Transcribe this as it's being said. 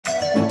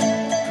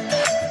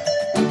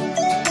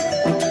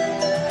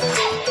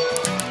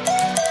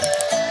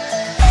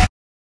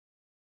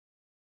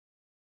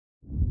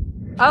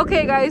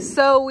Okay, guys,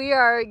 so we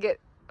are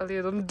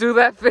don't do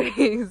that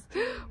face.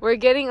 We're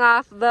getting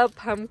off the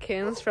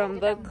pumpkins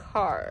from the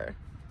car.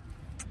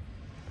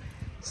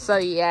 So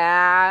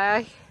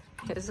yeah,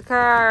 here's the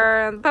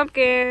car and the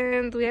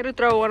pumpkins. We had to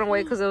throw one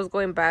away because it was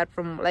going bad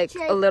from like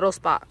a little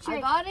spot.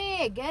 I got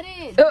it. Get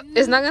it. Oh,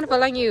 it's not gonna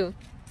fall on you.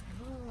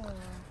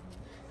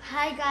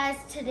 Hi guys,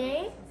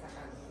 today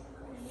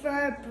for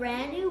a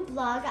brand new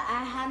vlog,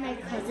 I have my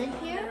cousin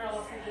here,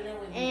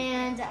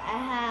 and I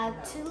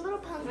have two little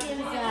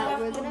pumpkins that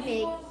we're gonna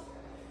make.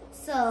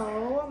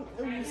 So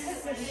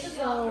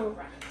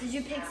did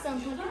you pick some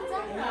pumpkins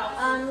up?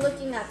 I'm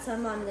looking at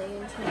some on the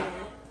internet.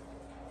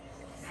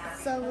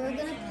 So we're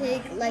gonna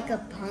pick like a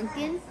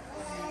pumpkin,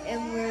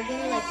 and we're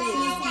gonna like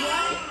choose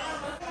one,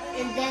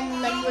 and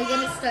then like we're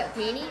gonna start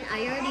painting.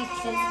 I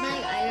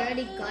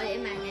already got it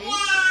in my hand.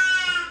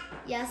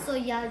 Yeah, so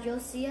yeah, you'll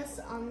see us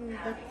on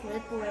the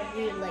clip where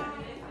we're like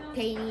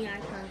painting our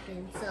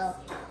pumpkin. So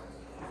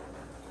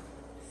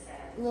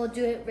we'll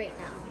do it right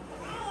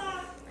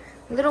now.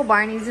 Little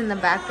Barney's in the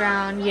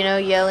background, you know,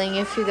 yelling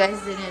if you guys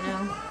didn't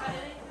know.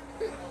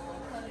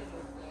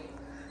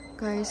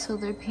 Guys, so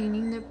they're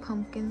painting their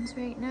pumpkins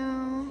right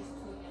now.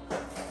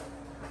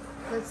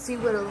 Let's see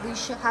what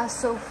Allysha has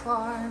so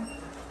far.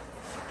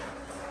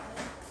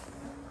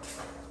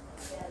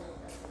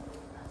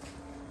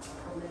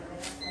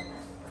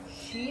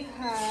 She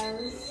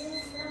has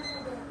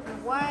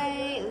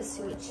white. Let's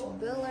see what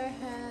Biller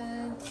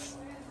has.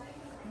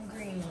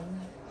 Green.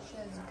 She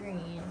has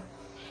green.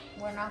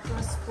 We're not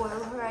gonna spoil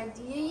her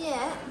idea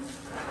yet.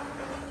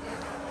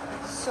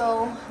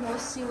 So we'll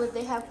see what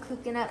they have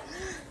cooking up.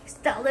 It's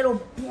that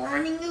little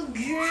Barney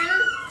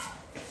again.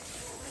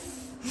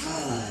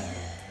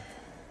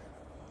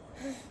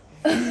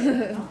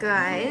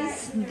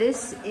 Guys,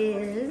 this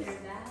is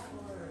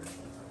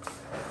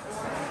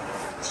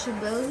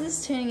Chabella's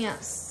is turning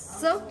out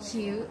so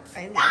cute.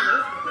 I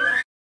love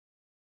it.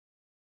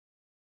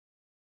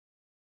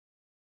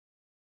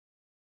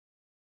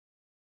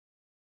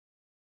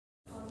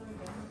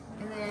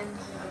 And then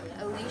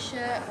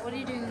Allysha, what are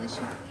you doing,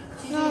 Allysha?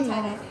 She's doing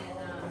tie-dye.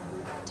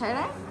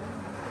 Tie-dye?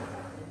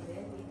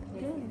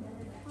 Good.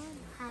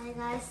 Hi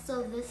guys,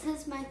 so this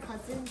is my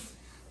cousin's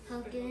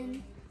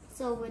pumpkin.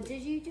 So what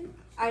did you do?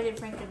 I did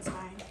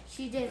Frankenstein.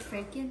 She did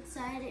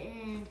Frankenstein,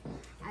 and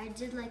I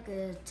did like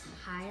a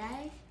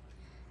tie-dye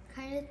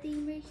kind of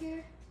thing right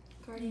here.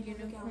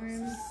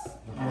 Uniforms.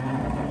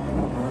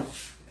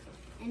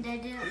 And I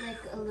did like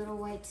a little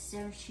white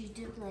stem. She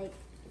did like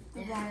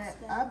the hair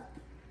up,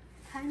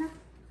 kind of.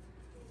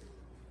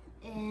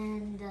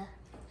 And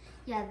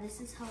yeah, this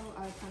is how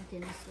our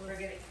pumpkins look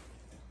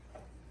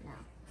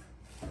now.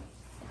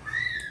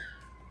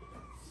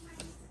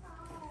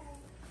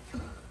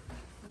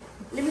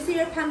 Let me see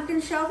your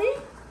pumpkin, Shelby.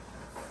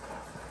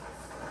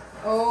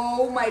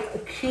 Oh my,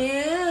 cute.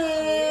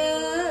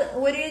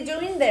 What are you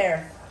doing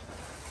there?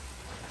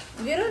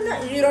 You don't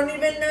know, you don't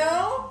even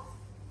know?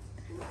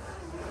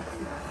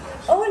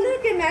 Oh,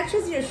 look, it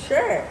matches your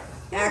shirt,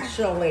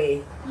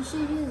 actually. You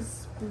should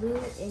use blue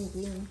and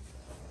green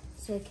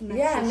so it can match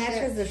Yeah, it your matches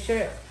shirt. the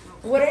shirt.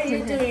 What are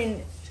you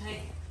doing?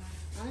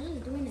 I'm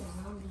just doing a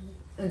zombie.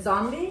 A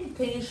zombie?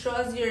 Can you show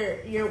us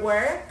your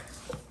work?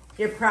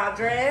 Your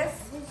progress?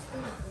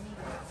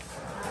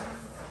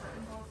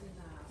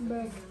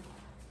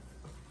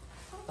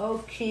 Oh,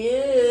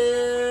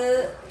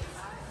 cute.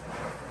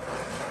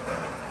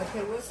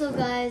 Okay, So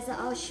guys,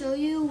 I'll show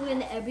you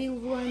when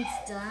everyone's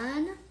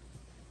done.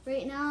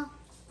 Right now,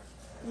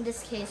 in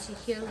this case, you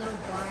hear a little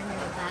barn in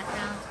the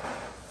background.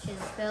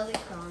 She's barely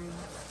crying.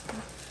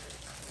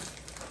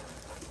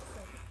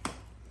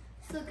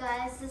 So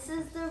guys, this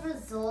is the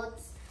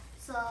results.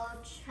 So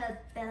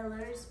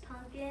Chabella's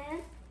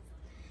pumpkin,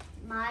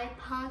 my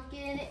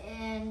pumpkin,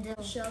 and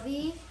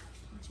Shelby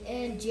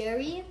and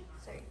Jerry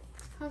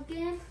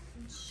pumpkin.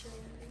 As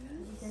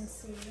you can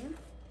see.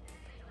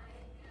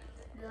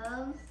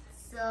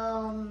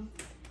 So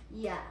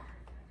yeah,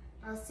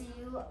 I'll see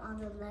you on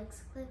the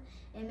next clip,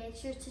 and make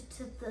sure to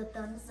hit the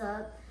thumbs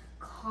up,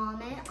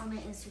 comment on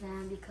my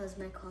Instagram because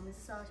my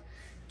comments are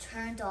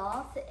turned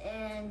off,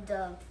 and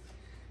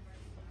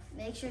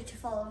make sure to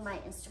follow my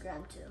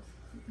Instagram too.